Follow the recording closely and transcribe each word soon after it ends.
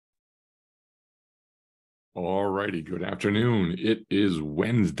All righty, good afternoon. It is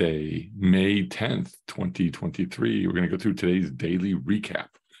Wednesday, May 10th, 2023. We're going to go through today's daily recap.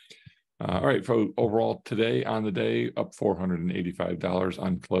 All right, folks, overall today on the day, up $485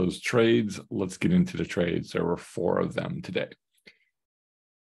 on closed trades. Let's get into the trades. There were 4 of them today.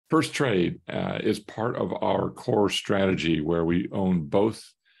 First trade is part of our core strategy where we own both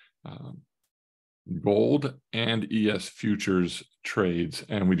gold and ES futures trades,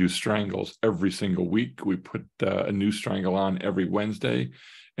 and we do strangles every single week. We put a new strangle on every Wednesday,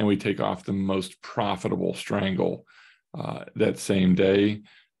 and we take off the most profitable strangle that same day,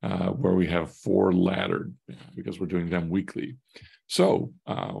 where we have 4 laddered because we're doing them weekly. So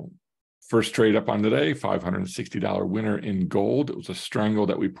first trade up on today, $560 winner in gold. It was a strangle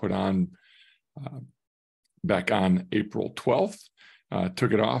that we put on back on April 12th.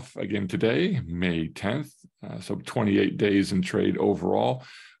 Took it off again today, May 10th, so 28 days in trade overall.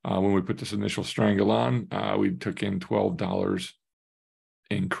 When we put this initial strangle on, we took in $12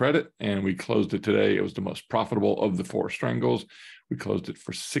 in credit, and we closed it today. It was the most profitable of the 4 strangles. We closed it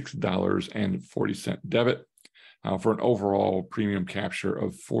for $6.40 debit, for an overall premium capture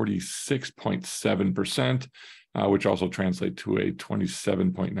of 46.7%, which also translates to a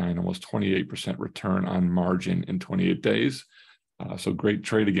 27.9, almost 28% return on margin in 28 days. So great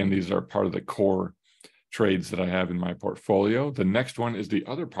trade. Again, these are part of the core trades that I have in my portfolio. The next one is the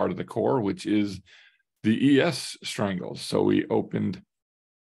other part of the core, which is the ES strangles. So we opened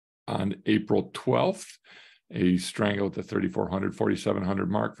on April 12th, a strangle at the 3,400, 4,700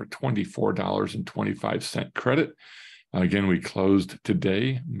 mark for $24.25 credit. Again, we closed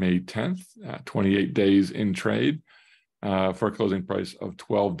today, May 10th, 28 days in trade, for a closing price of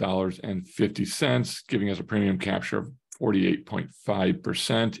 $12.50, giving us a premium capture of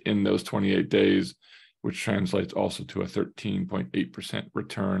 48.5% in those 28 days, which translates also to a 13.8%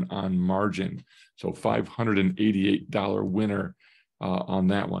 return on margin. So $588 winner on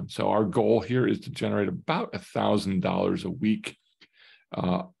that one. So our goal here is to generate about $1,000 a week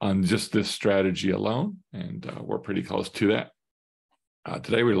on just this strategy alone, and we're pretty close to that.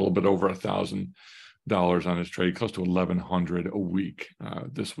 Today we're a little bit over $1,000 on this trade, close to $1,100 a week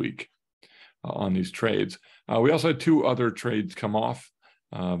this week on these trades. We also had 2 other trades come off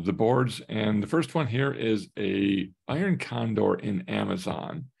the boards, and the first one here is a iron condor in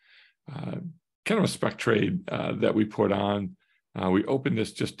Amazon, kind of a spec trade that we put on. We opened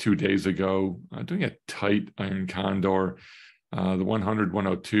this just 2 days ago, doing a tight iron condor, the 100,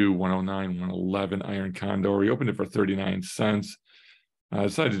 102, 109, 111 iron condor. We opened it for 39 cents. I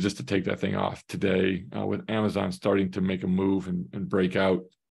decided just to take that thing off today, with Amazon starting to make a move and break out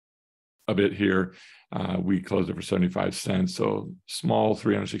a bit here. We closed it for 75 cents, so small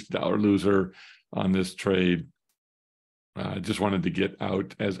 $360 loser on this trade. Just wanted to get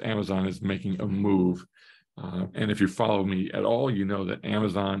out as Amazon is making a move. And if you follow me at all, you know that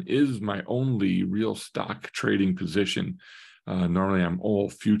Amazon is my only real stock trading position. Normally I'm all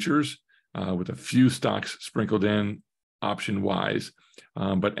futures, with a few stocks sprinkled in option wise.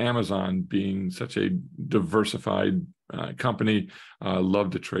 But Amazon, being such a diversified company,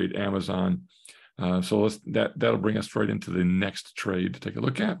 love to trade Amazon. So that'll bring us right into the next trade to take a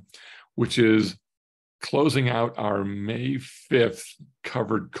look at, which is closing out our May 5th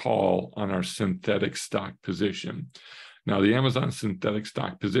covered call on our synthetic stock position. Now, the Amazon synthetic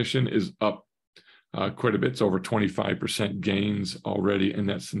stock position is up quite a bit. It's over 25% gains already in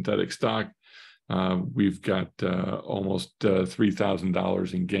that synthetic stock. We've got almost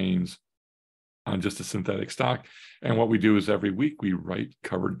 $3,000 in gains on just a synthetic stock. And what we do is every week we write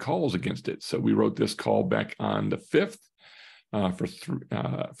covered calls against it. So we wrote this call back on the 5th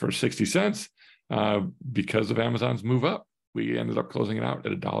for 60 cents. Because of Amazon's move up, we ended up closing it out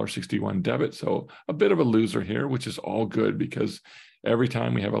at $1.61 debit. So a bit of a loser here, which is all good, because every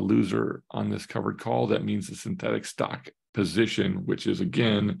time we have a loser on this covered call, that means the synthetic stock position, which is,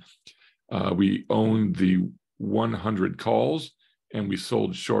 again, we own the 100 calls and we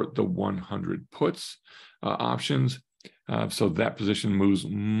sold short the 100 puts options. So that position moves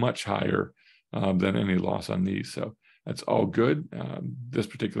much higher than any loss on these. So that's all good. This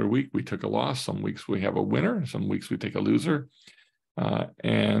particular week, we took a loss. Some weeks we have a winner. Some weeks we take a loser.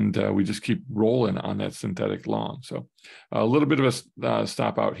 And we just keep rolling on that synthetic long. So a little bit of a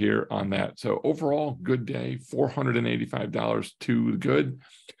stop out here on that. So overall, good day, $485 to the good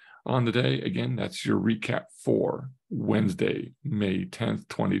on the day. Again, that's your recap for Wednesday, May 10th,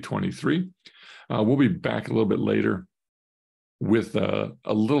 2023. We'll be back a little bit later with a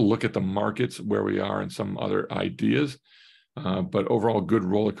little look at the markets, where we are, and some other ideas. But overall, good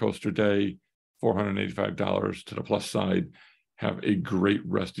roller coaster day, $485 to the plus side. Have a great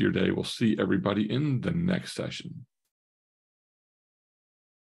rest of your day. We'll see everybody in the next session.